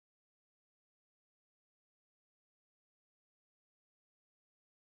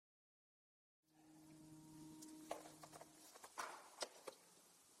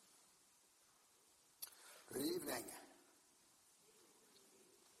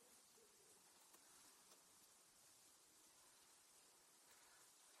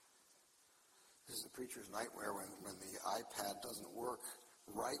is the preacher's nightmare when the iPad doesn't work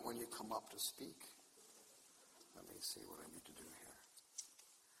right when you come up to speak. Let me see what I need to do here.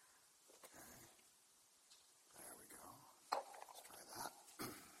 Okay. There we go. Let's try that.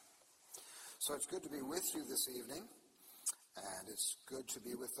 So it's good to be with you this evening, and it's good to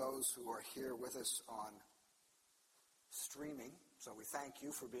be with those who are here with us on streaming. So we thank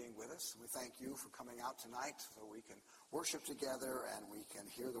you for being with us. We thank you for coming out tonight so we can worship together and we can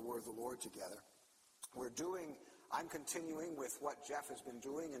hear the word of the Lord together. I'm continuing with what Jeff has been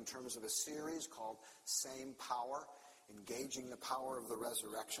doing in terms of a series called Same Power, Engaging the Power of the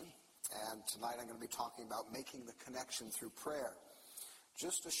Resurrection. And tonight I'm going to be talking about making the connection through prayer.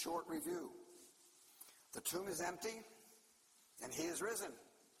 Just a short review. The tomb is empty and he is risen.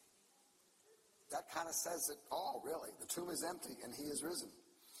 That kind of says it all, really. The tomb is empty and he is risen.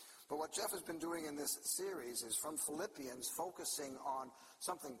 But what Jeff has been doing in this series is from Philippians, focusing on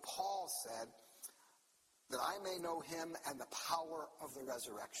something Paul said, that I may know him and the power of the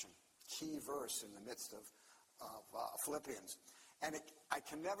resurrection. Key verse in the midst of Philippians. And I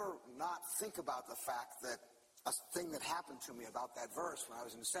can never not think about the fact that a thing that happened to me about that verse when I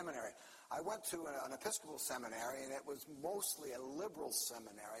was in seminary. I went to an Episcopal seminary, and it was mostly a liberal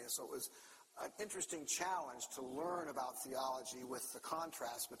seminary, so it was an interesting challenge to learn about theology with the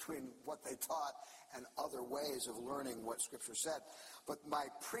contrast between what they taught and other ways of learning what Scripture said. But my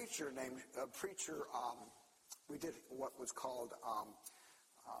we did what was called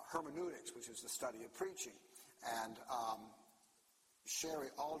hermeneutics, which is the study of preaching. And Sherry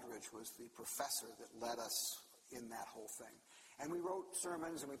Aldridge was the professor that led us in that whole thing. And we wrote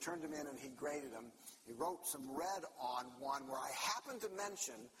sermons, and we turned them in, and he graded them. He wrote some red on one where I happened to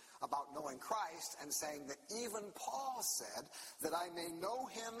mention about knowing Christ and saying that even Paul said that I may know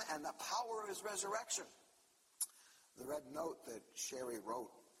him and the power of his resurrection. The red note that Sherry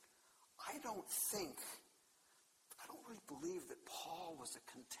wrote, I don't really believe that Paul was a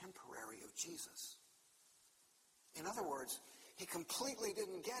contemporary of Jesus. In other words, he completely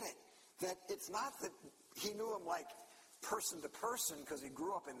didn't get it. That it's not that he knew him like person to person because he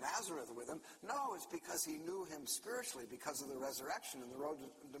grew up in Nazareth with him. No, it's because he knew him spiritually because of the resurrection and the road to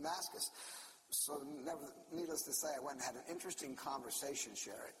Damascus. So needless to say, I went and had an interesting conversation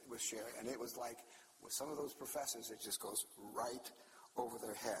with Sherry, and it was like with some of those professors, it just goes right over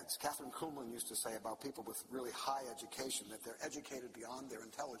their heads. Catherine Kuhlman used to say about people with really high education that they're educated beyond their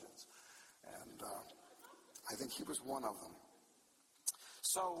intelligence. And I think he was one of them.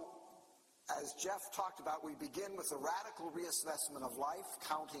 So, as Jeff talked about, we begin with a radical reassessment of life,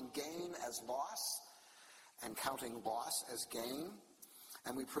 counting gain as loss and counting loss as gain.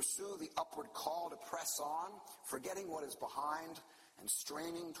 And we pursue the upward call to press on, forgetting what is behind and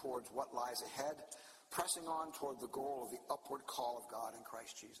straining towards what lies ahead, pressing on toward the goal of the upward call of God in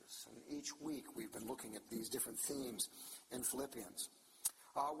Christ Jesus. And each week we've been looking at these different themes in Philippians.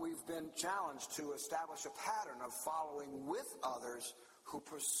 We've been challenged to establish a pattern of following with others who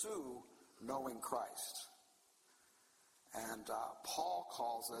pursue knowing Christ. And Paul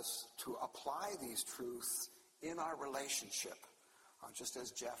calls us to apply these truths in our relationship, just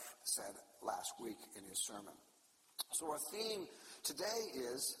as Jeff said last week in his sermon. So our theme today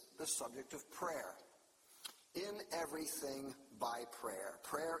is the subject of prayer. In everything by prayer.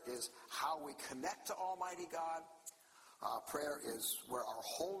 Prayer is how we connect to Almighty God. Prayer is where our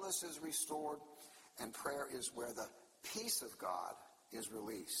wholeness is restored. And prayer is where the peace of God is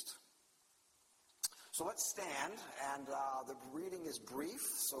released. So let's stand, and the reading is brief,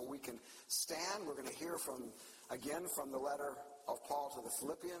 so we can stand. We're going to hear from the letter of Paul to the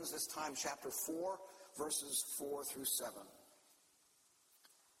Philippians, this time chapter 4, verses 4 through 7.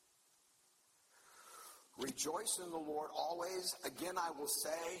 Rejoice in the Lord always. Again, I will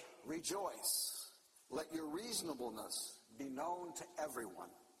say, rejoice. Let your reasonableness be known to everyone.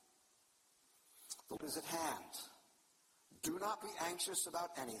 The Lord is at hand. Do not be anxious about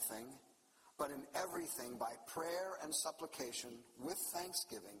anything, but in everything by prayer and supplication with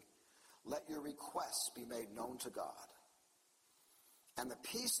thanksgiving, let your requests be made known to God. And the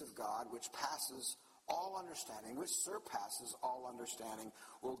peace of God, which passes all understanding, which surpasses all understanding,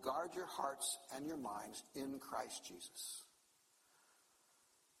 will guard your hearts and your minds in Christ Jesus.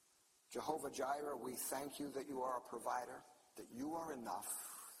 Jehovah Jireh, we thank you that you are a provider, that you are enough,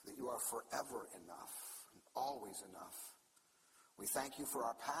 that you are forever enough, and always enough. We thank you for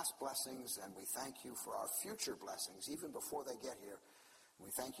our past blessings, and we thank you for our future blessings, even before they get here. And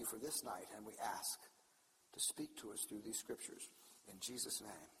we thank you for this night, and we ask to speak to us through these scriptures. In Jesus'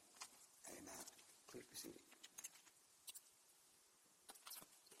 name, amen. Please be seated.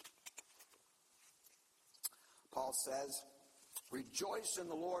 Paul says, rejoice in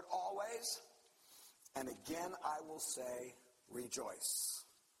the Lord always. And again I will say, rejoice.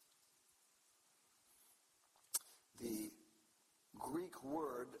 The Greek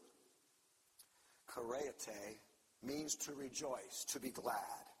word kareite means to rejoice, to be glad.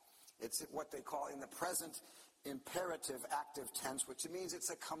 It's what they call in the present imperative active tense, which means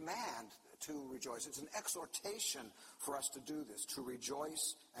it's a command to rejoice. It's an exhortation for us to do this, to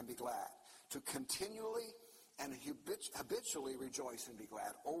rejoice and be glad, to continually and habitually rejoice and be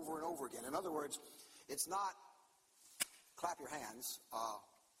glad over and over again. In other words, it's not clap your hands,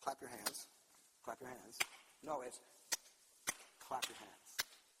 clap your hands, clap your hands. No, it's clap your hands.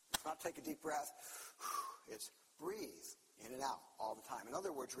 It's not take a deep breath. It's breathe in and out all the time. In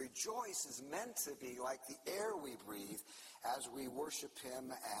other words, rejoice is meant to be like the air we breathe as we worship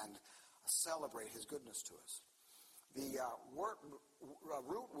him and celebrate his goodness to us. The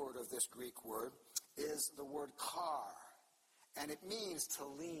root word of this Greek word is the word kar, and it means to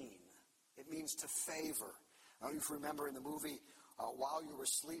lean. It means to favor. I don't know if you remember in the movie While You Were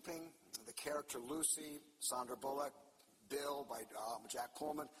Sleeping, the character Lucy, Sandra Bullock, Bill by Jack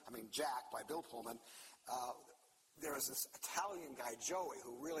by Bill Pullman. There was this Italian guy, Joey,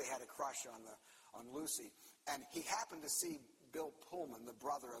 who really had a crush on Lucy. And he happened to see Bill Pullman, the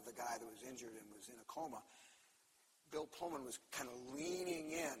brother of the guy that was injured and was in a coma. Bill Pullman was kind of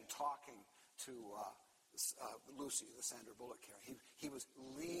leaning in, talking to Lucy, the Sandra Bullock character. He was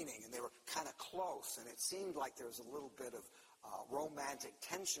leaning, and they were kind of close, and it seemed like there was a little bit of romantic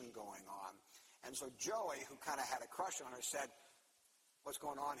tension going on. And so Joey, who kind of had a crush on her, said, "What's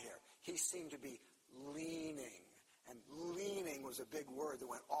going on here?" He seemed to be leaning. And leaning was a big word that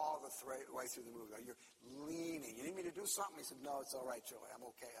went all the way through the movie. You're leaning. You need me to do something? He said, "No, it's all right, Joey. I'm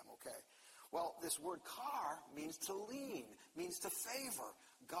okay. Well, this word kar means to lean, means to favor.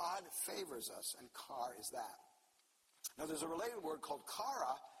 God favors us, and kar is that. Now, there's a related word called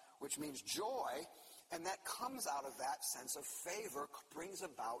kara, which means joy, and that comes out of that sense of favor, brings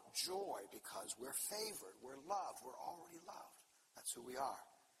about joy because we're favored, we're loved, we're already loved. That's who we are.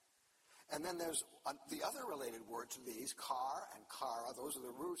 And then there's the other related word to these, kar and kara, those are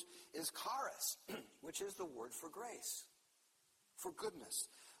the roots, is charis, which is the word for grace, for goodness.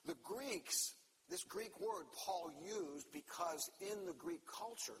 The Greeks, this Greek word Paul used because in the Greek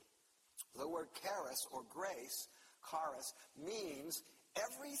culture, the word charis or grace, charis, means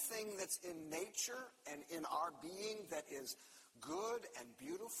everything that's in nature and in our being that is good and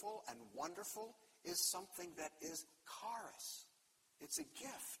beautiful and wonderful is something that is charis. It's a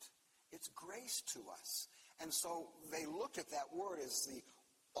gift. It's grace to us. And so they looked at that word as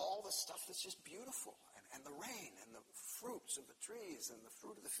all the stuff that's just beautiful, and the rain, and the fruits of the trees, and the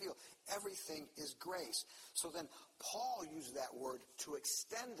fruit of the field. Everything is grace. So then Paul used that word to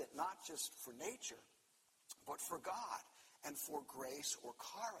extend it not just for nature, but for God, and for grace or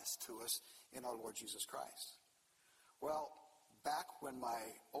charis to us in our Lord Jesus Christ. Well, back when my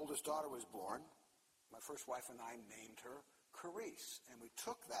oldest daughter was born, my first wife and I named her Carice, and we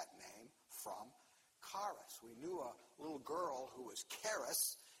took that name from charis. We knew a little girl who was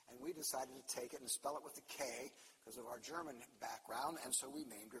Charis, and we decided to take it and spell it with a K because of our German background, and so we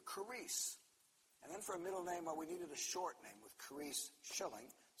named her Carice. And then for a middle name, we needed a short name with Carice Schilling,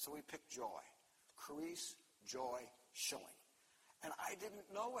 so we picked Joy. Carice Joy Schilling. And I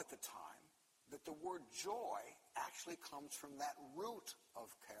didn't know at the time that the word joy actually comes from that root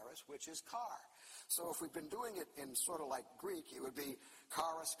of charis, which is kar. So if we've been doing it in sort of like Greek, it would be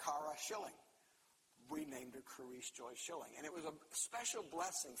charis, kara, Schilling. We named her Carice Joy Schilling. And it was a special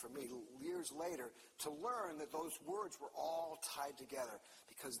blessing for me years later to learn that those words were all tied together,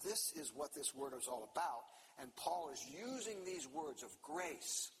 because this is what this word is all about. And Paul is using these words of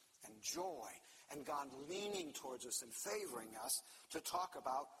grace and joy and God leaning towards us and favoring us to talk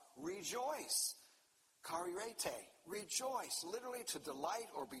about rejoice. Karirete, rejoice, literally to delight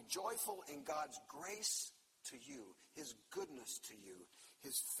or be joyful in God's grace to you, his goodness to you,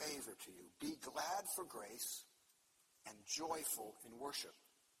 his favor to you. Be glad for grace and joyful in worship.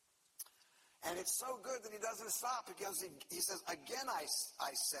 And it's so good that he doesn't stop, because he says, again I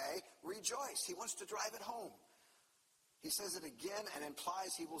say, rejoice. He wants to drive it home. He says it again and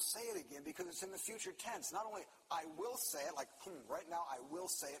implies he will say it again because it's in the future tense. Not only I will say it, like right now I will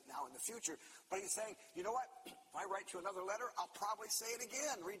say it now in the future, but he's saying, you know what? If I write you another letter, I'll probably say it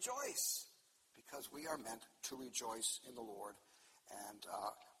again. Rejoice. Because we are meant to rejoice in the Lord and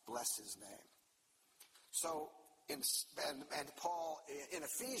bless his name. So, and Paul in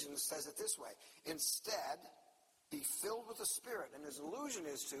Ephesians says it this way: instead, be filled with the Spirit. And his allusion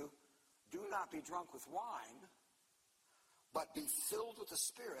is to do not be drunk with wine, but be filled with the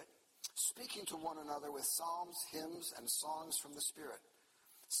Spirit, speaking to one another with psalms, hymns, and songs from the Spirit,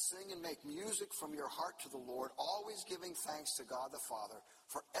 Sing and make music from your heart to the Lord, always giving thanks to God the Father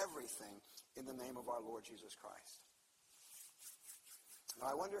for everything in the name of our Lord Jesus Christ. Now,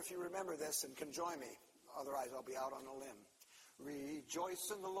 I wonder if you remember this and can join me. Otherwise, I'll be out on a limb.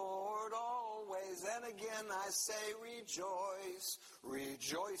 Rejoice in the Lord always, and again I say rejoice.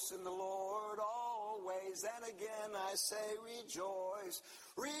 Rejoice in the Lord always, and again I say rejoice.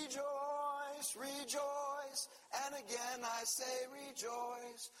 Rejoice, rejoice, and again I say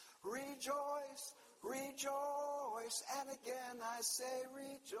rejoice. Rejoice, rejoice, and again I say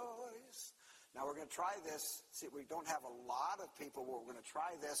rejoice. Now we're going to try this. See, we don't have a lot of people, but we're going to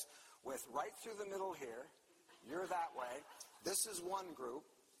try this with right through the middle here. You're that way. This is one group,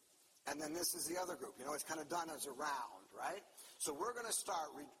 and then this is the other group. You know, it's kind of done as a round, right? So we're going to start,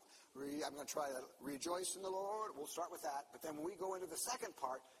 I'm going to try to rejoice in the Lord. We'll start with that. But then when we go into the second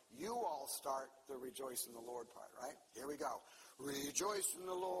part, you all start the rejoice in the Lord part, right? Here we go. Rejoice in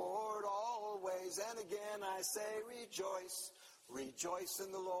the Lord always, and again I say rejoice. Rejoice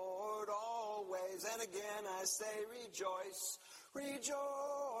in the Lord always, and again I say rejoice.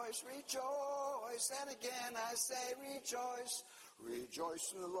 Rejoice, rejoice, and again I say rejoice.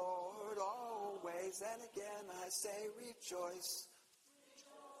 Rejoice in the Lord always, and again I say rejoice.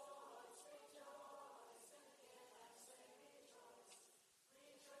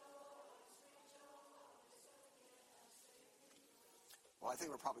 Well, I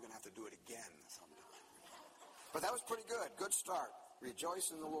think we're probably going to have to do it again sometime. But that was pretty good. Good start.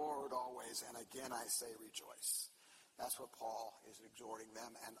 Rejoice in the Lord always, and again I say rejoice. That's what Paul is exhorting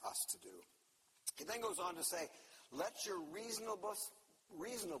them and us to do. He then goes on to say, let your reasonableness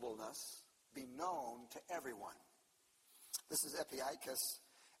be known to everyone. This is epiikos,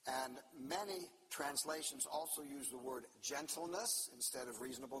 and many translations also use the word gentleness instead of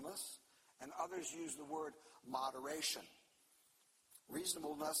reasonableness, and others use the word moderation.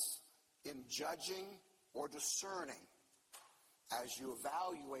 Reasonableness in judging or discerning as you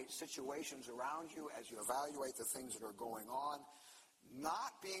evaluate situations around you, as you evaluate the things that are going on,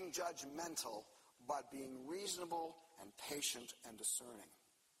 not being judgmental, but being reasonable and patient and discerning.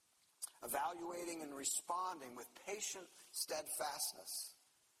 Evaluating and responding with patient steadfastness.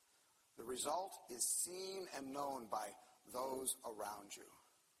 The result is seen and known by those around you.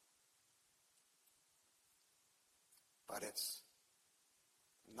 But it's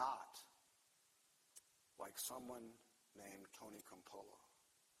not like someone named Tony Campolo.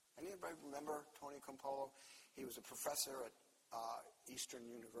 Anybody remember Tony Campolo? He was a professor at Eastern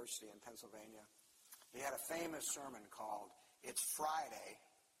University in Pennsylvania. He had a famous sermon called, It's Friday,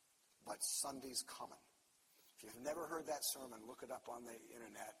 but Sunday's Coming. If you've never heard that sermon, look it up on the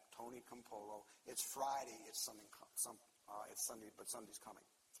internet, Tony Campolo. It's Friday, it's Sunday, but Sunday's coming.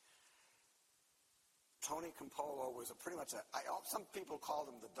 Tony Campolo was some people called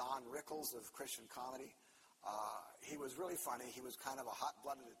him the Don Rickles of Christian comedy. He was really funny. He was kind of a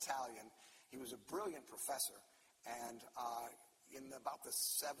hot-blooded Italian. He was a brilliant professor. And in about the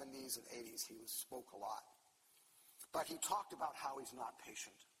 70s and 80s, he spoke a lot. But he talked about how he's not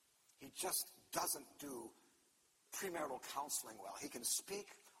patient. He just doesn't do premarital counseling well. He can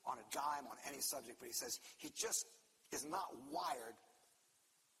speak on a dime on any subject, but he says he just is not wired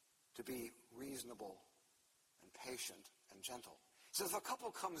to be reasonable and patient and gentle. So if a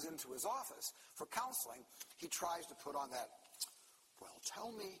couple comes into his office for counseling, he tries to put on that, well,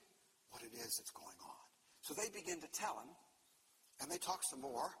 tell me what it is that's going on. So they begin to tell him, and they talk some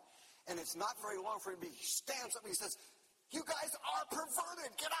more, and it's not very long for him. He stands up and he says, you guys are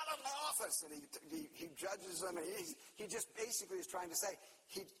perverted. Get out of my office. And he judges them, and he just basically is trying to say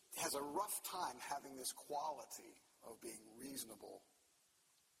he has a rough time having this quality of being reasonable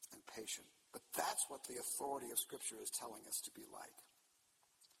and patient. But that's what the authority of Scripture is telling us to be like.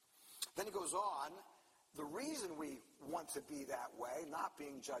 Then he goes on, the reason we want to be that way, not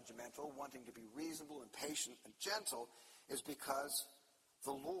being judgmental, wanting to be reasonable and patient and gentle, is because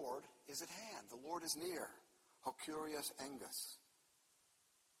the Lord is at hand. The Lord is near. Hokurios engus.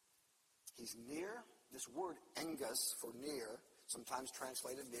 He's near. This word engus for near, sometimes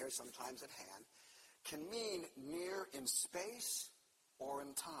translated near, sometimes at hand, can mean near in space or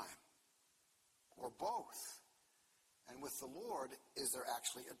in time, or both. And with the Lord, is there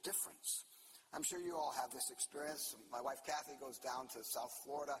actually a difference? I'm sure you all have this experience. My wife Kathy goes down to South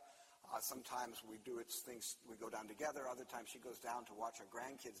Florida. Sometimes we do things, we go down together. Other times she goes down to watch her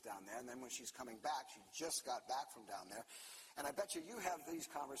grandkids down there. And then when she's coming back, she just got back from down there. And I bet you have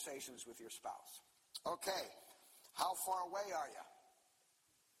these conversations with your spouse. Okay, how far away are you?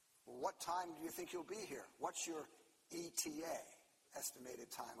 Well, what time do you think you'll be here? What's your ETA,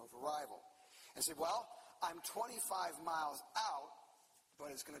 estimated time of arrival? And say, well, I'm 25 miles out, but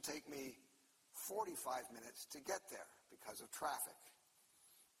it's going to take me 45 minutes to get there because of traffic.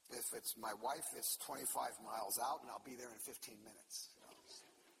 If it's my wife, it's 25 miles out, and I'll be there in 15 minutes. You know?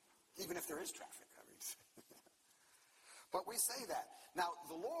 Even if there is traffic, I mean. But we say that. Now,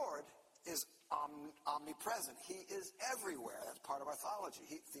 the Lord is omnipresent. He is everywhere. That's part of our theology.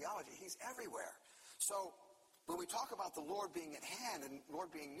 He's everywhere. So when we talk about the Lord being at hand and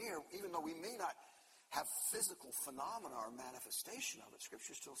Lord being near, even though we may not have physical phenomena or manifestation of it,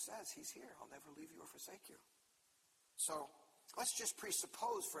 Scripture still says He's here. I'll never leave you or forsake you. So let's just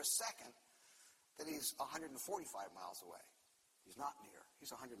presuppose for a second that He's 145 miles away. He's not near.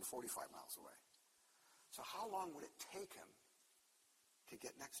 He's 145 miles away. So how long would it take Him to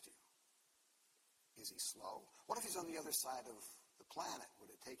get next to you? Is He slow? What if He's on the other side of the planet?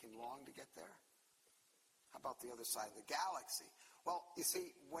 Would it take Him long to get there? How about the other side of the galaxy? Well, you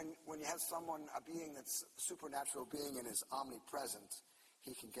see, when you have someone, a being that's a supernatural being and is omnipresent,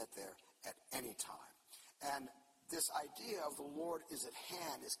 He can get there at any time. And this idea of the Lord is at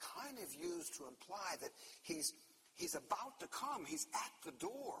hand is kind of used to imply that He's about to come. He's at the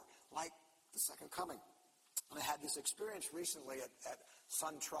door, like the second coming. And I had this experience recently at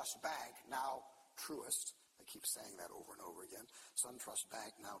SunTrust Bank, now Truist. I keep saying that over and over again. SunTrust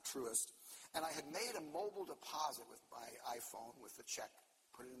Bank, now Truist. And I had made a mobile deposit with my iPhone with the check,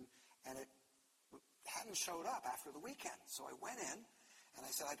 put it in, and it hadn't showed up after the weekend. So I went in, and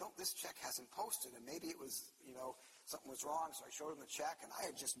I said, this check hasn't posted, and maybe it was, something was wrong, so I showed him the check, and I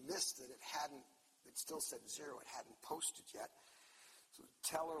had just missed that it still said 0, it hadn't posted yet. So the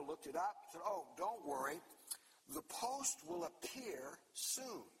teller looked it up, said, oh, don't worry, the post will appear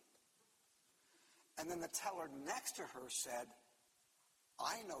soon. And then the teller next to her said,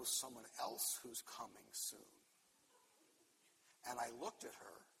 I know someone else who's coming soon. And I looked at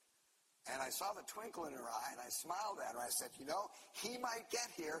her, and I saw the twinkle in her eye, and I smiled at her. I said, he might get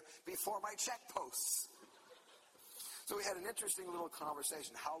here before my check posts. So we had an interesting little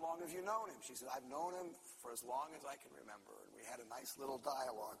conversation. How long have you known him? She said, I've known him for as long as I can remember. And we had a nice little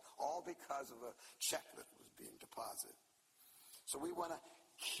dialogue, all because of a check that was being deposited. So we want to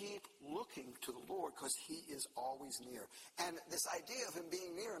keep looking to the Lord because He is always near. And this idea of Him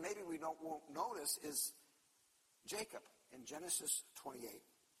being near, and maybe we won't notice, is Jacob in Genesis 28.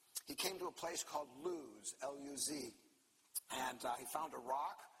 He came to a place called Luz, L-U-Z, and he found a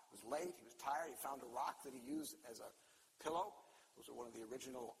rock. It was late. He was tired. He found a rock that he used as a pillow. Those are one of the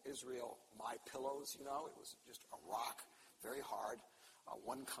original Israel My Pillows, It was just a rock, very hard,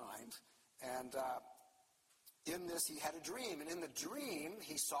 one kind. And in this, he had a dream. And in the dream,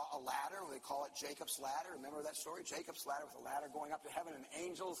 he saw a ladder. They call it Jacob's ladder. Remember that story? Jacob's ladder with a ladder going up to heaven and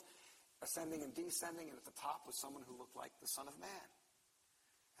angels ascending and descending. And at the top was someone who looked like the Son of Man.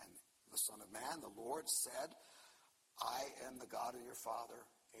 And the Son of Man, the Lord, said, I am the God of your father,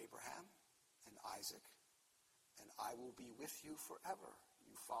 Abraham and Isaac, and I will be with you forever.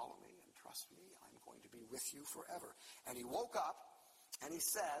 You follow me and trust me. I'm going to be with you forever. And he woke up. And it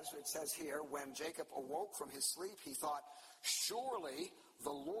says here, when Jacob awoke from his sleep, he thought, surely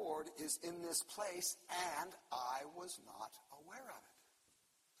the Lord is in this place, and I was not aware of it.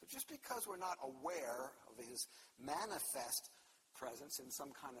 So just because we're not aware of His manifest presence in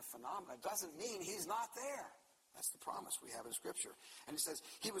some kind of phenomena doesn't mean He's not there. That's the promise we have in Scripture. And it says,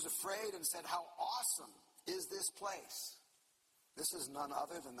 he was afraid and said, how awesome is this place? This is none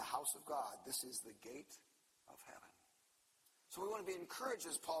other than the house of God. This is the gate of heaven. So we want to be encouraged,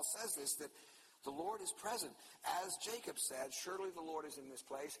 as Paul says this, that the Lord is present. As Jacob said, surely the Lord is in this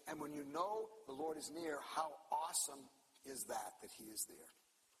place. And when you know the Lord is near, how awesome is that He is there.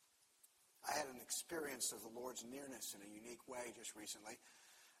 I had an experience of the Lord's nearness in a unique way just recently.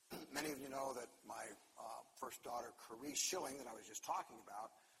 Many of you know that my first daughter, Carice Schilling, that I was just talking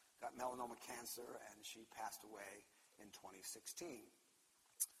about, got melanoma cancer, and she passed away in 2016.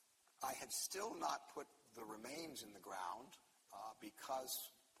 I had still not put the remains in the ground because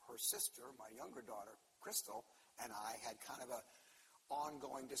her sister, my younger daughter, Crystal, and I had kind of an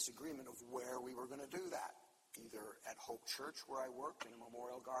ongoing disagreement of where we were going to do that, either at Hope Church, where I worked in a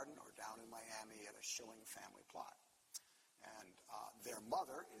memorial garden, or down in Miami at a Schilling family plot. And their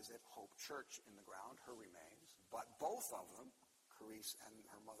mother is at Hope Church in the ground, her remains, but both of them, Carice and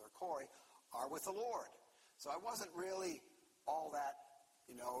her mother, Corey, are with the Lord. So I wasn't really all that,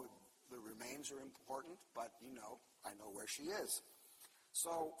 the remains are important, but, I know where she is.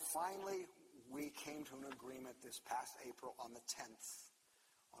 So finally, we came to an agreement this past April on the 10th,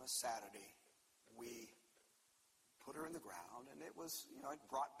 on a Saturday. We put her in the ground, and it was, it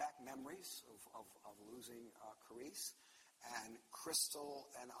brought back memories of losing Carice. And Crystal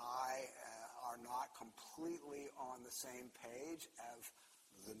and I are not completely on the same page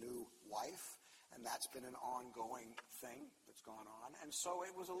the new wife, and that's been an ongoing thing that's gone on. And so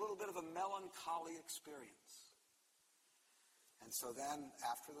it was a little bit of a melancholy experience. And so then,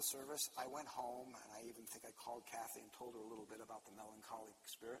 after the service, I went home, and I even think I called Kathy and told her a little bit about the melancholy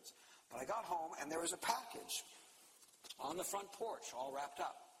experience. But I got home, and there was a package on the front porch, all wrapped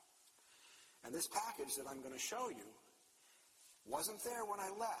up. And this package that I'm going to show you wasn't there when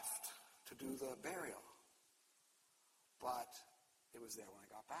I left to do the burial. But it was there when I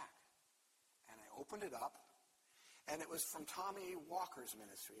got back. And I opened it up, and it was from Tommy Walker's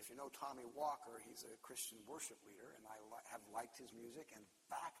ministry. If you know Tommy Walker, he's a Christian worship leader, and I have liked his music. And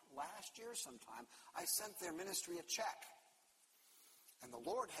back last year sometime, I sent their ministry a check. And the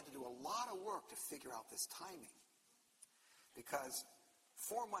Lord had to do a lot of work to figure out this timing. Because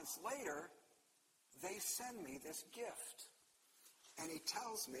 4 months later, they send me this gift. And he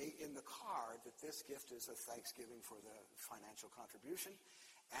tells me in the card that this gift is a thanksgiving for the financial contribution.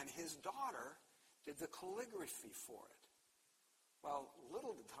 And his daughter did the calligraphy for it. Well,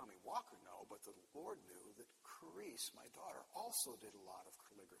 little did Tommy Walker know, but the Lord knew that Carice, my daughter, also did a lot of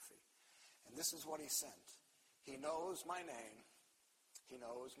calligraphy. And this is what he sent. He knows my name. He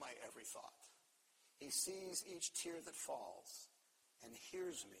knows my every thought. He sees each tear that falls and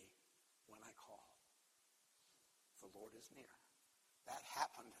hears me when I call. The Lord is near. That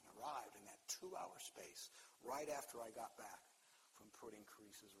happened and arrived in that 2-hour space right after I got back from putting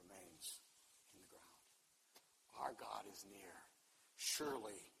Carice's remains in the ground. Our God is near.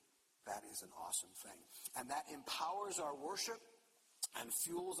 Surely that is an awesome thing. And that empowers our worship and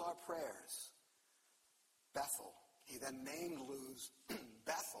fuels our prayers. Bethel. He then named Luz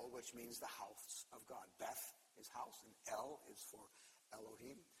Bethel, which means the house of God. Beth is house, and El is for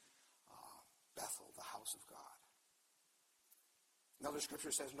Elohim. Bethel, the house of God. Another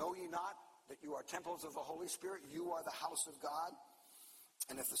scripture says, "Know ye not that you are temples of the Holy Spirit? You are the house of God.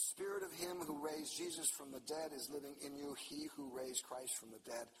 And if the spirit of him who raised Jesus from the dead is living in you, he who raised Christ from the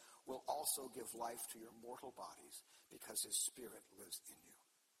dead will also give life to your mortal bodies, because his spirit lives in you."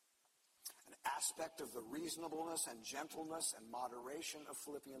 An aspect of the reasonableness and gentleness and moderation of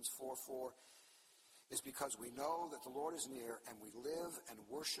Philippians 4:4 is because we know that the Lord is near, and we live and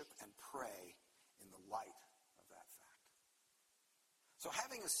worship and pray in the light of that fact. So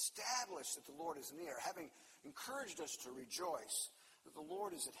having established that the Lord is near, having encouraged us to rejoice that the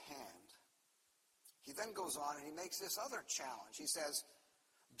Lord is at hand, he then goes on and he makes this other challenge. He says,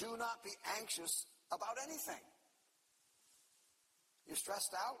 do not be anxious about anything. You're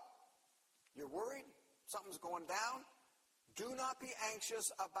stressed out? You're worried? Something's going down? Do not be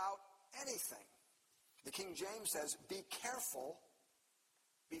anxious about anything. The King James says, be careful,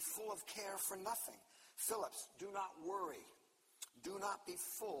 be full of care for nothing. Phillips, do not worry. Do not be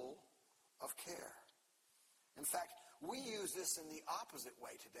full of care. In fact, we use this in the opposite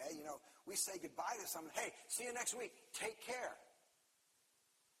way today. You know, we say goodbye to someone. Hey, see you next week. Take care.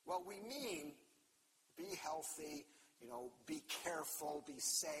 Well, we mean be healthy, be careful, be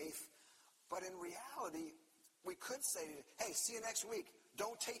safe. But in reality, we could say, hey, see you next week.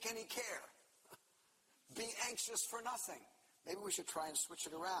 Don't take any care. Be anxious for nothing. Maybe we should try and switch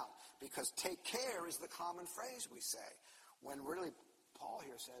it around, because take care is the common phrase we say, when really Paul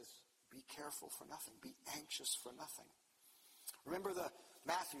here says, be careful for nothing. Be anxious for nothing. Remember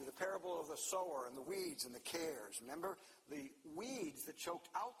Matthew, the parable of the sower and the weeds and the cares. Remember, the weeds that choked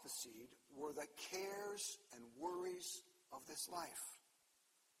out the seed were the cares and worries of this life.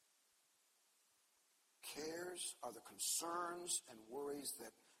 Cares are the concerns and worries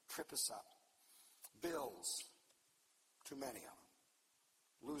that trip us up. Bills, too many of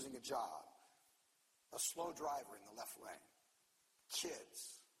them. Losing a job. A slow driver in the left lane.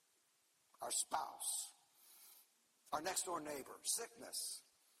 Kids. Our spouse. Our next door neighbor. Sickness.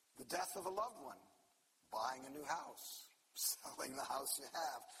 The death of a loved one. Buying a new house. Selling the house you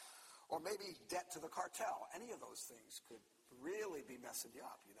have. Or maybe debt to the cartel. Any of those things could really be messing you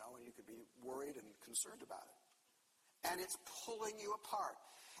up, and you could be worried and concerned about it. And it's pulling you apart.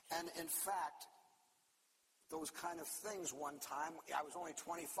 And in fact, those kind of things one time, I was only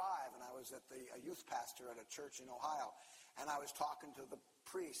 25, and I was a youth pastor at a church in Ohio, and I was talking to the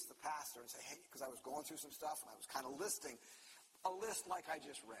priest, the pastor, and say, hey, because I was going through some stuff, and I was kind of listing a list like I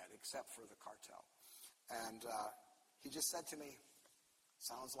just read, except for the cartel. And he just said to me,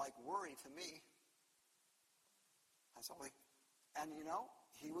 sounds like worry to me. That's all and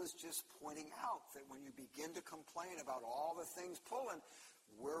he was just pointing out that when you begin to complain about all the things pulling,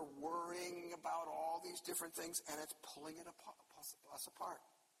 we're worrying about all these different things, and it's pulling us apart.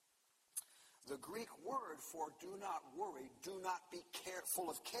 The Greek word for do not worry, do not be full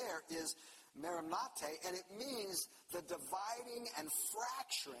of care is merimnate, and it means the dividing and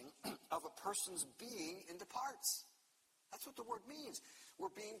fracturing of a person's being into parts. That's what the word means.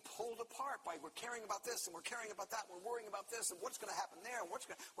 We're being pulled apart by we're caring about this and we're caring about that, we're worrying about this and what's going to happen there and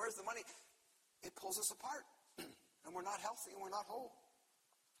where's the money. It pulls us apart and we're not healthy and we're not whole.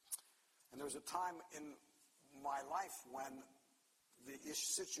 And there was a time in my life when the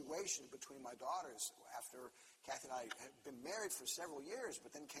situation between my daughters, after Kathy and I had been married for several years,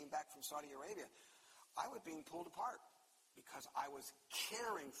 but then came back from Saudi Arabia, I was being pulled apart because I was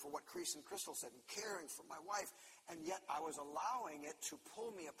caring for what Chris and Crystal said and caring for my wife, and yet I was allowing it to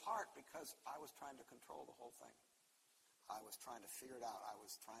pull me apart because I was trying to control the whole thing. I was trying to figure it out. I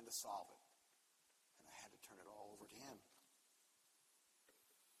was trying to solve it, and I had to turn it all over to him.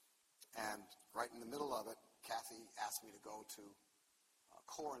 And right in the middle of it, Kathy asked me to go to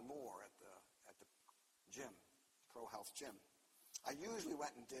Core and More at the gym, Pro Health Gym. I usually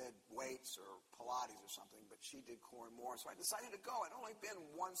went and did weights or Pilates or something, but she did Core and More, so I decided to go. I'd only been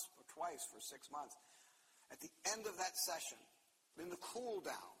once or twice for 6 months. At the end of that session, in the cool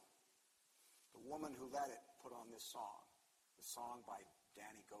down, the woman who led it put on this song by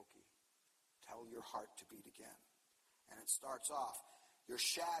Danny Goki, Tell Your Heart to Beat Again. And it starts off, you're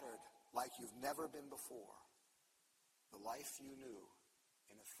shattered like you've never been before. The life you knew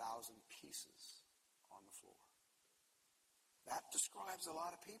in 1,000 pieces on the floor. That describes a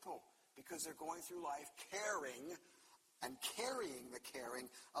lot of people because they're going through life caring and carrying the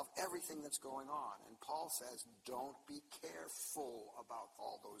caring of everything that's going on. And Paul says, don't be careful about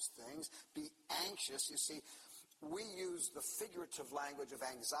all those things. Be anxious. You see, we use the figurative language of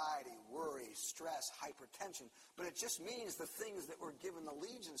anxiety, worry, stress, hypertension, but it just means the things that we're given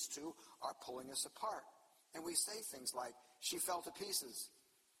allegiance to are pulling us apart. And we say things like, she fell to pieces.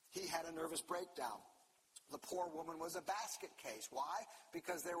 He had a nervous breakdown. The poor woman was a basket case. Why?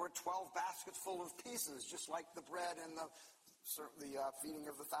 Because there were 12 baskets full of pieces, just like the bread and the feeding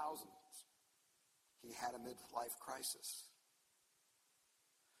of the thousands. He had a midlife crisis.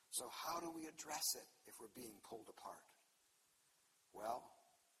 So how do we address it if we're being pulled apart? Well,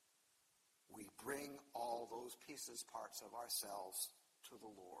 we bring all those pieces, parts of ourselves to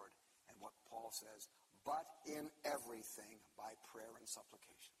the Lord. And what Paul says, but in everything by prayer and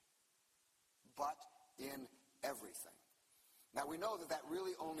supplication. But in everything. Now we know that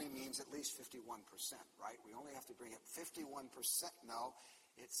really only means at least 51%, right? We only have to bring it 51%. No,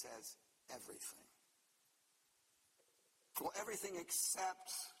 it says everything. Well, everything except,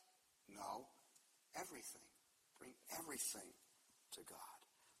 no, everything. Bring everything to God.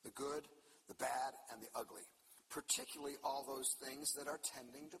 The good, the bad, and the ugly. Particularly all those things that are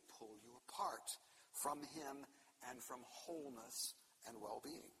tending to pull you apart from him and from wholeness and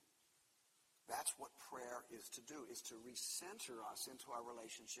well-being. That's what prayer is to do, is to recenter us into our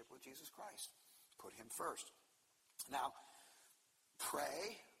relationship with Jesus Christ. Put him first. Now,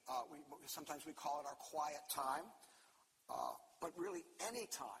 pray, sometimes we call it our quiet time, but really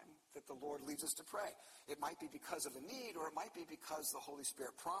any time that the Lord leads us to pray. It might be because of a need, or it might be because the Holy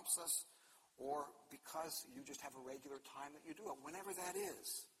Spirit prompts us, or because you just have a regular time that you do it, whenever that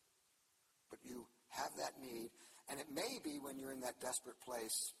is. But you have that need, and it may be when you're in that desperate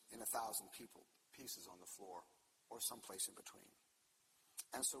place in 1,000 pieces on the floor, or someplace in between.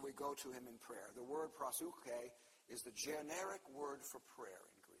 And so we go to him in prayer. The word proseuche is the generic word for prayer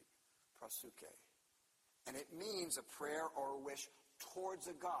in Greek. Proseuche. And it means a prayer or a wish towards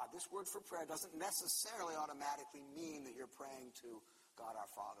a God. This word for prayer doesn't necessarily automatically mean that you're praying to God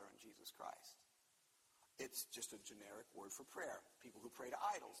our Father and Jesus Christ. It's just a generic word for prayer. People who pray to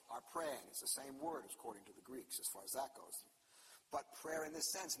idols are praying. It's the same word according to the Greeks as far as that goes. But prayer in this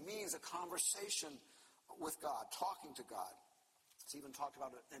sense means a conversation with God, talking to God. It's even talked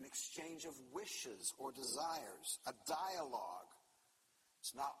about an exchange of wishes or desires, a dialogue.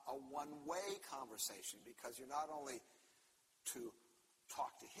 It's not a one-way conversation because you're not only to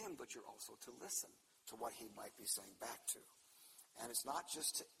talk to him, but you're also to listen to what he might be saying back to. And it's not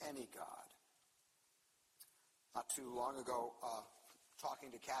just to any God. Not too long ago,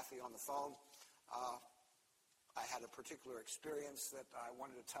 talking to Kathy on the phone, I had a particular experience that I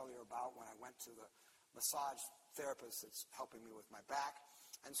wanted to tell you about when I went to the massage therapist that's helping me with my back.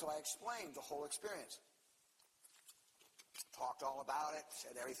 And so I explained the whole experience. Talked all about it,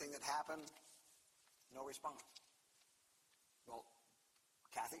 said everything that happened. No response. Well,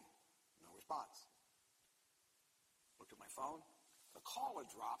 Kathy, no response. Looked at my phone. The call had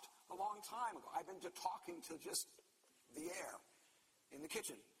dropped a long time ago. I've been talking to just the air in the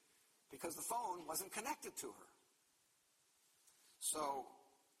kitchen because the phone wasn't connected to her. So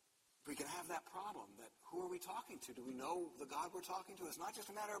we can have that problem that who are we talking to? Do we know the God we're talking to? It's not just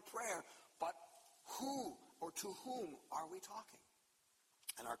a matter of prayer, but who or to whom are we talking?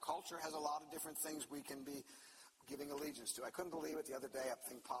 And our culture has a lot of different things we can be giving allegiance to. I couldn't believe it the other day. A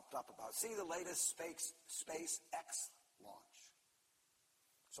thing popped up about, see the latest SpaceX launch.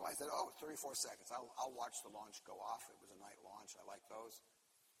 So I said, 34 seconds. I'll watch the launch go off. It was a night launch. I like those.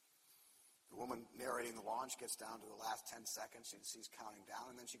 The woman narrating the launch gets down to the last 10 seconds. She's counting down,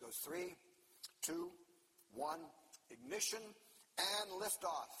 and then she goes 3, 2, 1, ignition, and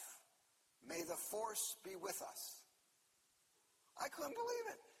liftoff. May the force be with us. I couldn't believe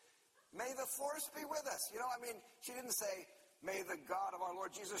it. May the force be with us. She didn't say, may the God of our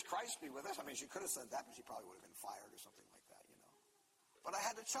Lord Jesus Christ be with us. She could have said that, but she probably would have been fired or something like that, But I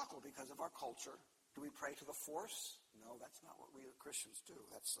had to chuckle because of our culture. Do we pray to the force? No, that's not what we Christians do.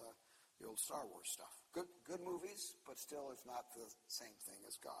 That's the old Star Wars stuff. Good movies, but still it's not the same thing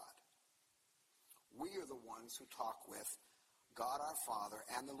as God. We are the ones who talk with God our Father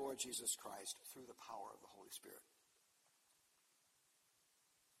and the Lord Jesus Christ through the power of the Holy Spirit.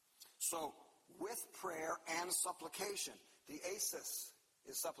 So, with prayer and supplication, the asis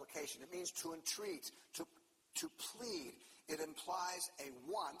is supplication. It means to entreat, to plead. It implies a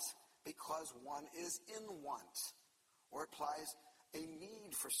want because one is in want, or it implies a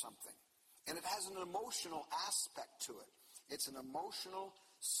need for something. And it has an emotional aspect to it. It's an emotional,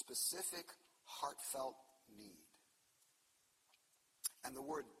 specific, heartfelt need. And the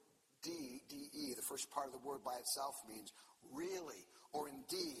word D-E, the first part of the word by itself means really, or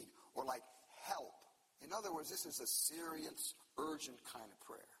indeed, or like help. In other words, this is a serious, urgent kind of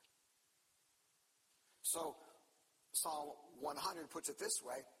prayer. So, Psalm 100 puts it this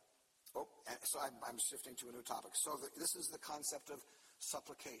way. I'm shifting to a new topic. So this is the concept of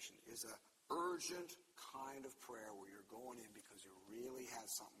supplication, is a urgent kind of prayer where you're going in because you really have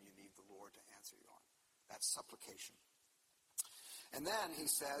something you need the Lord to answer you on. That's supplication. And then he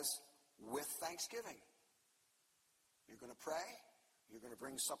says, with thanksgiving. You're going to pray. You're going to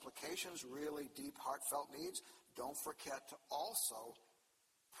bring supplications, really deep, heartfelt needs. Don't forget to also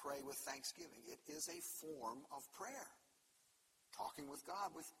pray with thanksgiving. It is a form of prayer. Talking with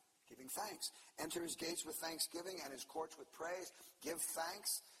God, with giving thanks. Enter his gates with thanksgiving and his courts with praise. Give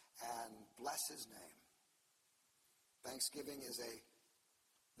thanks and bless his name.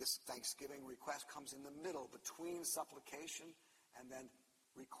 This thanksgiving request comes in the middle between supplication and then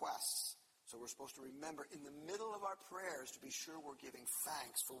requests. So we're supposed to remember in the middle of our prayers to be sure we're giving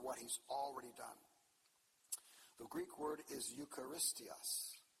thanks for what he's already done. The Greek word is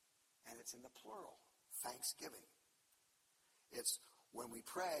eucharistios, and it's in the plural, thanksgiving. It's when we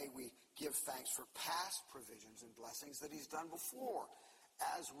pray, we give thanks for past provisions and blessings that he's done before,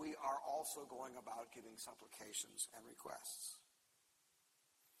 as we are also going about giving supplications and requests.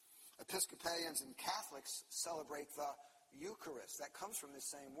 Episcopalians and Catholics celebrate the Eucharist. That comes from the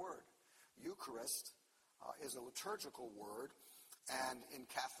same word. Eucharist is a liturgical word, and in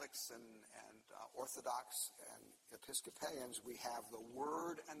Catholics and Orthodox and Episcopalians, we have the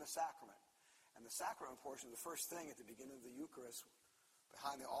word and the sacrament. And the sacrament portion, the first thing at the beginning of the Eucharist,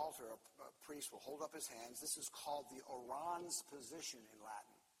 behind the altar, a priest will hold up his hands. This is called the orans position in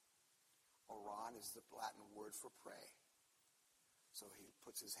Latin. Oran is the Latin word for pray. So he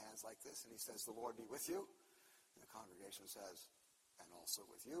puts his hands like this, and he says, the Lord be with you. And the congregation says, and also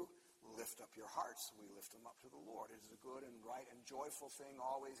with you. Lift up your hearts. We lift them up to the Lord. It is a good and right and joyful thing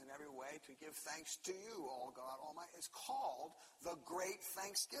always in every way to give thanks to you, all God Almighty. It's called the Great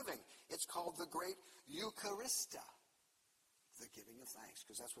Thanksgiving. It's called the Great Eucharista, the giving of thanks,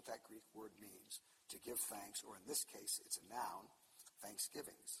 because that's what that Greek word means, to give thanks, or in this case, it's a noun,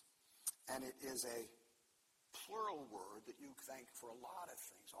 thanksgivings. And it is a plural word that you thank for a lot of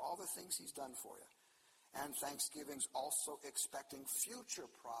things, all the things he's done for you. And thanksgiving's also expecting future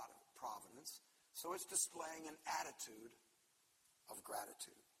providence, so it's displaying an attitude of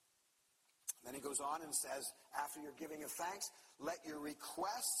gratitude. Then he goes on and says, after your giving of thanks, let your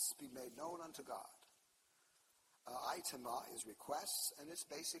requests be made known unto God. Aitema is requests, and it's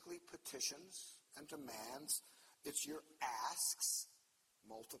basically petitions and demands. It's your asks,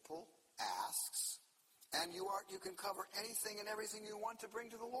 multiple asks, and you can cover anything and everything you want to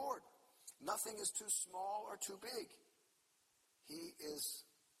bring to the Lord. Nothing is too small or too big. He is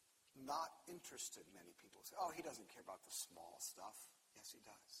not interested, many people say. Oh, he doesn't care about the small stuff. Yes, he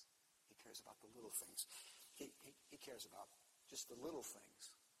does. He cares about the little things. He cares about just the little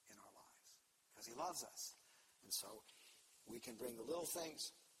things in our lives because he loves us. And so we can bring the little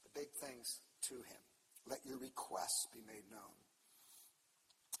things, the big things to him. Let your requests be made known.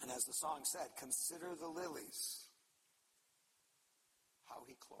 And as the song said, consider the lilies, how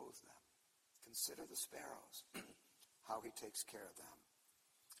he clothes them. Consider the sparrows, how he takes care of them.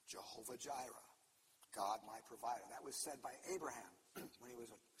 Jehovah Jireh, God my provider. That was said by Abraham when he was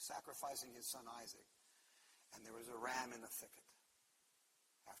sacrificing his son Isaac. And there was a ram in the thicket.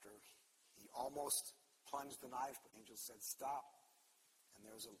 After he almost plunged the knife, the angel said, stop. And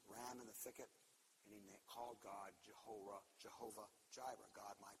there was a ram in the thicket, and he called God Jehovah Jireh,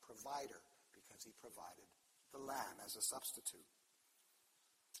 God my provider, because he provided the lamb as a substitute.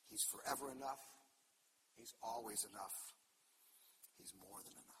 He's forever enough. He's always enough. He's more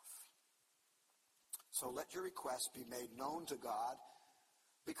than enough. So let your requests be made known to God,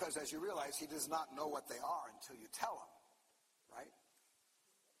 because as you realize, he does not know what they are until you tell him, right?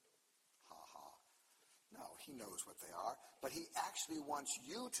 Ha ha. No, he knows what they are, but he actually wants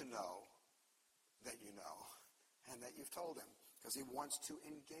you to know that you know and that you've told him, because he wants to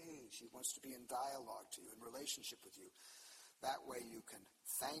engage. He wants to be in dialogue to you, in relationship with you. That way you can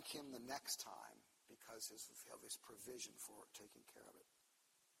thank him the next time because of his provision for taking care of it.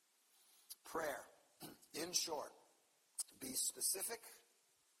 Prayer, in short, be specific,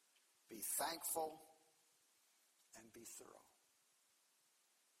 be thankful, and be thorough.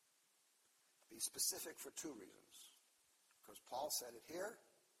 Be specific for two reasons. Because Paul said it here,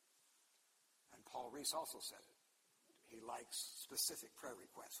 and Paul Reese also said it. He likes specific prayer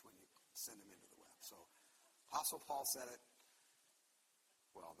requests when you send them into the web. So Apostle Paul said it.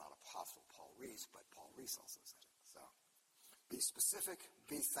 Well, not Apostle Paul Reese, but Paul Reese also said it. So be specific,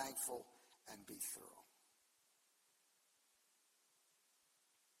 be thankful, and be thorough.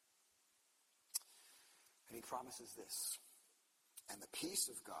 And he promises this. And the peace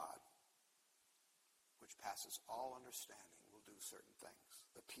of God, which passes all understanding, will do certain things.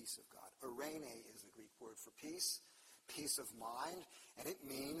 The peace of God. Eirene is the Greek word for peace. Peace of mind. And it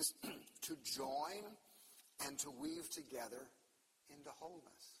means to join and to weave together into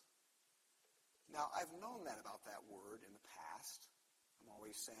wholeness. Now, I've known that about that word in the past. I'm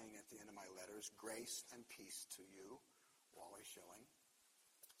always saying at the end of my letters, grace and peace to you, Wally Schilling.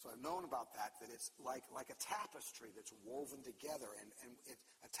 So I've known about that it's like a tapestry that's woven together, and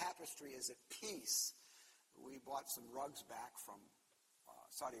a tapestry is at peace. We bought some rugs back from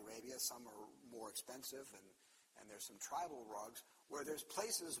Saudi Arabia. Some are more expensive, and there's some tribal rugs where there's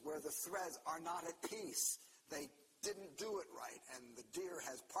places where the threads are not at peace. They didn't do it right, and the deer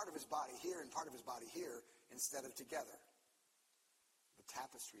has part of his body here and part of his body here instead of together. The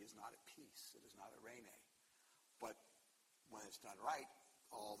tapestry is not at peace. It is not Eirene. But when it's done right,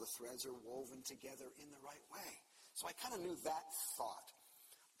 all the threads are woven together in the right way. So I kind of knew that thought.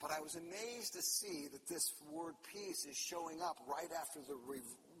 But I was amazed to see that this word peace is showing up right after the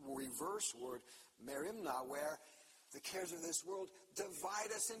reverse word, merimna, where the cares of this world divide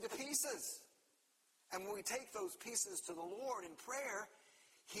us into pieces. And when we take those pieces to the Lord in prayer,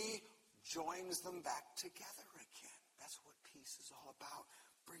 he joins them back together again. That's what peace is all about,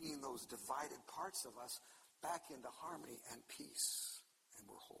 bringing those divided parts of us back into harmony and peace, and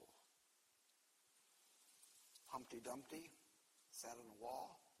we're whole. Humpty Dumpty sat on a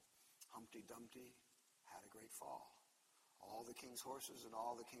wall. Humpty Dumpty had a great fall. All the king's horses and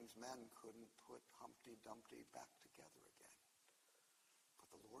all the king's men couldn't put Humpty Dumpty back together again.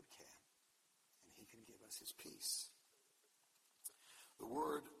 But the Lord can. He can give us his peace. The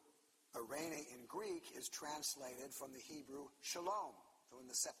word Eirene in Greek is translated from the Hebrew shalom. So in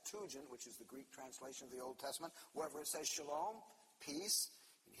the Septuagint, which is the Greek translation of the Old Testament, wherever it says shalom, peace,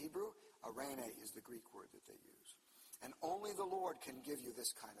 in Hebrew, Eirene is the Greek word that they use. And only the Lord can give you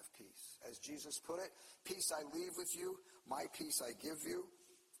this kind of peace. As Jesus put it, peace I leave with you, my peace I give you.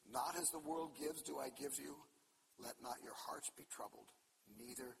 Not as the world gives do I give you. Let not your hearts be troubled.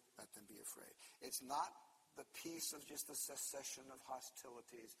 Neither let them be afraid. It's not the peace of just the cessation of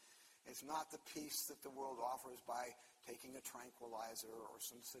hostilities. It's not the peace that the world offers by taking a tranquilizer or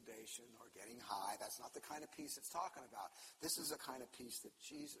some sedation or getting high. That's not the kind of peace it's talking about. This is the kind of peace that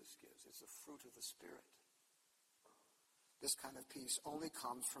Jesus gives. It's the fruit of the Spirit. This kind of peace only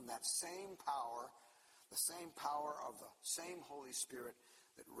comes from that same power, the same power of the same Holy Spirit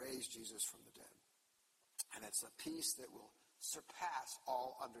that raised Jesus from the dead. And it's a peace that will surpass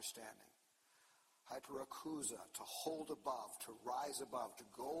all understanding. Hyperakusa, to hold above, to rise above, to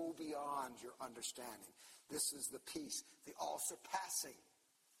go beyond your understanding. This is the peace, the all-surpassing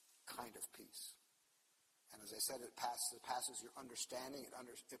kind of peace. And as I said, it passes your understanding,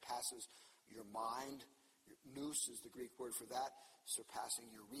 it passes your mind. Nous is the Greek word for that, surpassing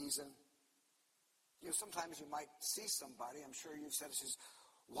your reason. You know, sometimes you might see somebody, I'm sure you've said, says,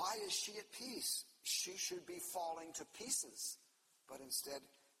 why is she at peace? She should be falling to pieces, but instead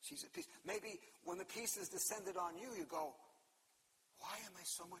she's at peace. Maybe when the pieces descended on you, you go, why am I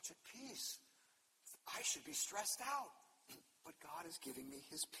so much at peace? I should be stressed out. But God is giving me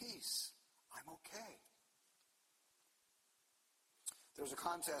his peace. I'm okay. There's a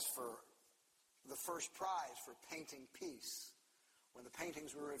contest for the first prize for painting peace. When the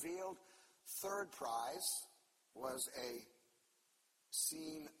paintings were revealed, third prize was a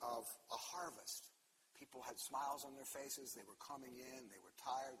scene of a harvest. People had smiles on their faces. They were coming in. They were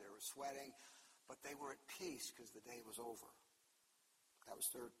tired. They were sweating. But they were at peace because the day was over. That was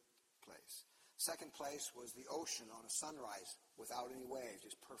third place. Second place was the ocean on a sunrise without any waves,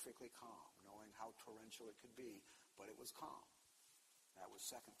 just perfectly calm, knowing how torrential it could be, but it was calm. That was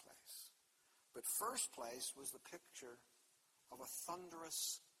second place. But first place was the picture of a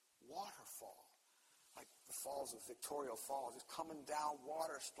thunderous waterfall, like the falls of Victoria Falls, just coming down,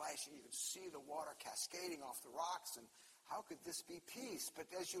 water splashing. You could see the water cascading off the rocks, and how could this be peace? But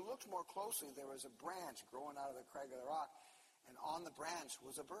as you looked more closely, there was a branch growing out of the crag of the rock, and on the branch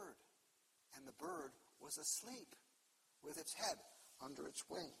was a bird. And the bird was asleep with its head under its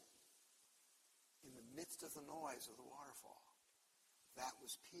wing in the midst of the noise of the waterfall. That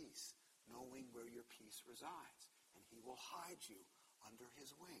was peace, knowing where your peace resides. And he will hide you under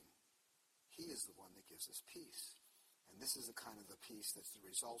his wing. He is the one that gives us peace. And this is the kind of the peace that's the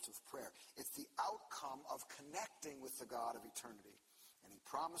result of prayer. It's the outcome of connecting with the God of eternity. And he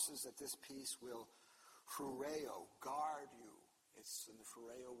promises that this peace will phureo, guard you. It's in the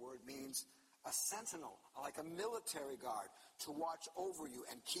phureo word means a sentinel, like a military guard, to watch over you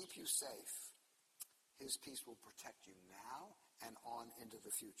and keep you safe. His peace will protect you now and on into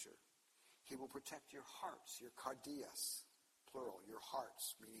the future. He will protect your hearts, your cardias, plural, your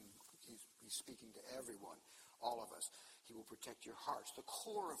hearts, meaning he's speaking to everyone, all of us. He will protect your hearts, the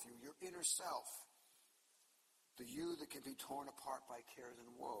core of you, your inner self, the you that can be torn apart by cares and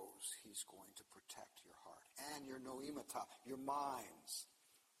woes. He's going to protect your heart. And your noemata, your minds.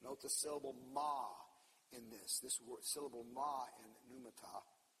 Note the syllable ma in this. This word, syllable ma in pneumata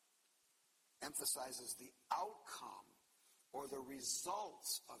emphasizes the outcome or the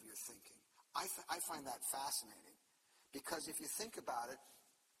results of your thinking. I find that fascinating because if you think about it,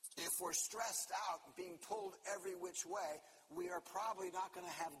 if we're stressed out and being pulled every which way, we are probably not going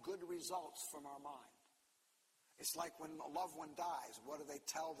to have good results from our mind. It's like when a loved one dies, what do they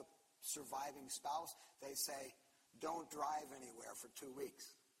tell the surviving spouse? They say, don't drive anywhere for 2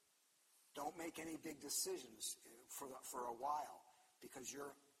 weeks. Don't make any big decisions for a while because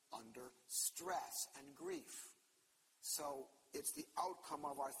you're under stress and grief. So it's the outcome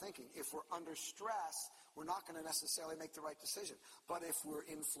of our thinking. If we're under stress, we're not going to necessarily make the right decision. But if we're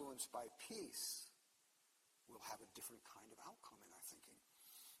influenced by peace, we'll have a different kind of outcome in our thinking.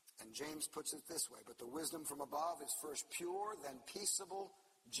 And James puts it this way, but the wisdom from above is first pure, then peaceable,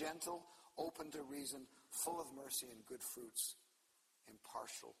 gentle, open to reason, full of mercy and good fruits,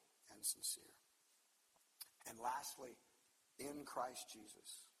 impartial and sincere. And lastly, in Christ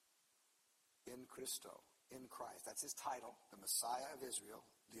Jesus, in Christo, in Christ. That's his title, the Messiah of Israel,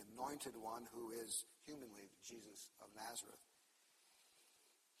 the anointed one who is humanly Jesus of Nazareth.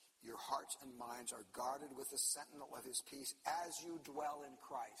 Your hearts and minds are guarded with the sentinel of his peace as you dwell in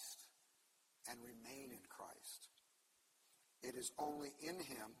Christ and remain in Christ. It is only in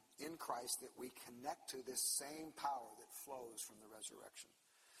him, in Christ, that we connect to this same power that flows from the resurrection.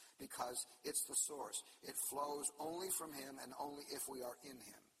 Because it's the source. It flows only from him and only if we are in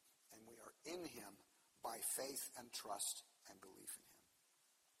him. And we are in him by faith and trust and belief in him.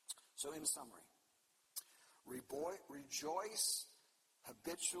 So in summary, rejoice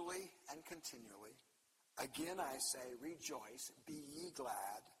habitually and continually. Again I say, rejoice, be ye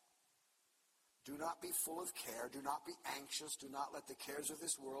glad. Do not be full of care. Do not be anxious. Do not let the cares of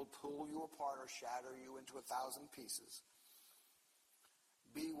this world pull you apart or shatter you into 1,000 pieces.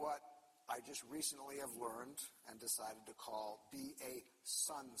 Be what I just recently have learned and decided to call, be a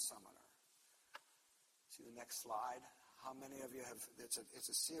sun summoner. See the next slide? How many of you have, it's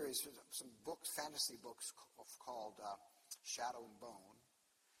a series, some books, fantasy books called Shadow and Bone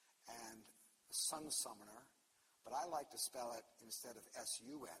and Sun Summoner, but I like to spell it instead of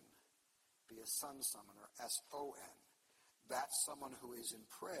S-U-N, be a sun summoner, S-O-N. That's someone who is in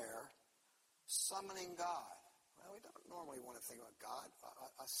prayer, summoning God. Well, we don't normally want to think about God,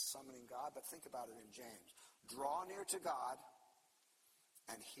 us summoning God, but think about it in James. Draw near to God,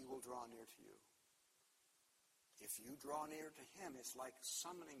 and he will draw near to you. If you draw near to him, it's like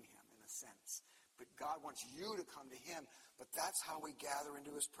summoning him in a sense. But God wants you to come to him. But that's how we gather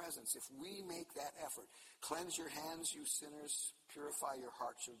into his presence. If we make that effort, cleanse your hands, you sinners, purify your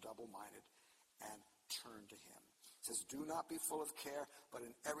hearts, you double-minded, and turn to him. It says, do not be full of care, but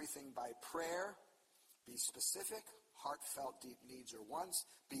in everything by prayer, be specific, heartfelt, deep needs or wants.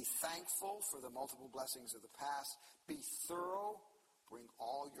 Be thankful for the multiple blessings of the past. Be thorough. Bring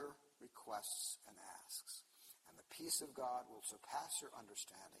all your requests and asks. And the peace of God will surpass your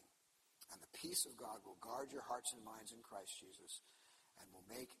understanding. And the peace of God will guard your hearts and minds in Christ Jesus and will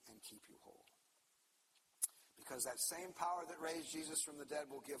make and keep you whole. Because that same power that raised Jesus from the dead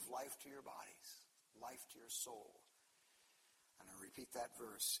will give life to your bodies, life to your soul. And I repeat that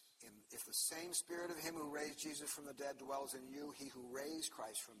verse. If the same spirit of him who raised Jesus from the dead dwells in you, he who raised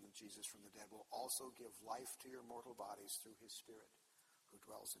Christ from Jesus from the dead will also give life to your mortal bodies through his spirit who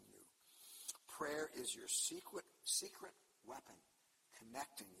dwells in you. Prayer is your secret weapon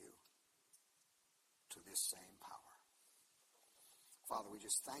connecting you to this same power. Father, we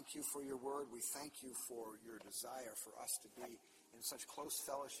just thank you for your word. We thank you for your desire for us to be in such close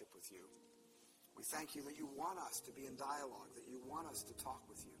fellowship with you. We thank you that you want us to be in dialogue, that you want us to talk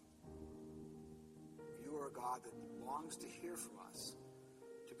with you. You are a God that longs to hear from us,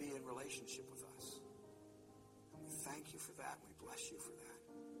 to be in relationship with us. And we thank you for that. We bless you for that.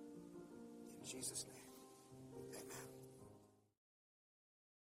 In Jesus' name.